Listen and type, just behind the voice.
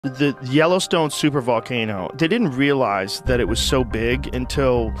The Yellowstone supervolcano, they didn't realize that it was so big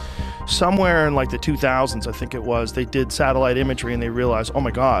until somewhere in like the 2000s, I think it was. They did satellite imagery and they realized, oh my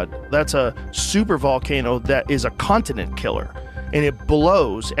God, that's a supervolcano that is a continent killer. And it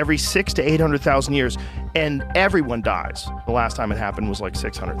blows every 600,000 to 800,000 years, and everyone dies. The last time it happened was like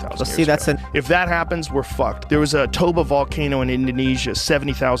 600,000 years see, that's ago. If that happens, we're fucked. There was a Toba volcano in Indonesia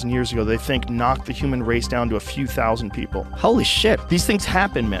 70,000 years ago they think knocked the human race down to a few thousand people. Holy shit. These things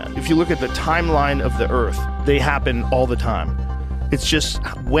happen, man. If you look at the timeline of the Earth, they happen all the time. It's just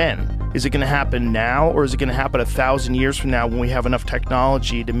when? Is it going to happen now, or is it going to happen 1,000 years from now when we have enough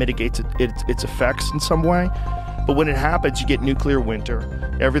technology to mitigate its effects in some way? But when it happens, you get nuclear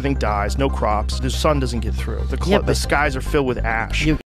winter, everything dies, no crops, the sun doesn't get through, the skies are filled with ash.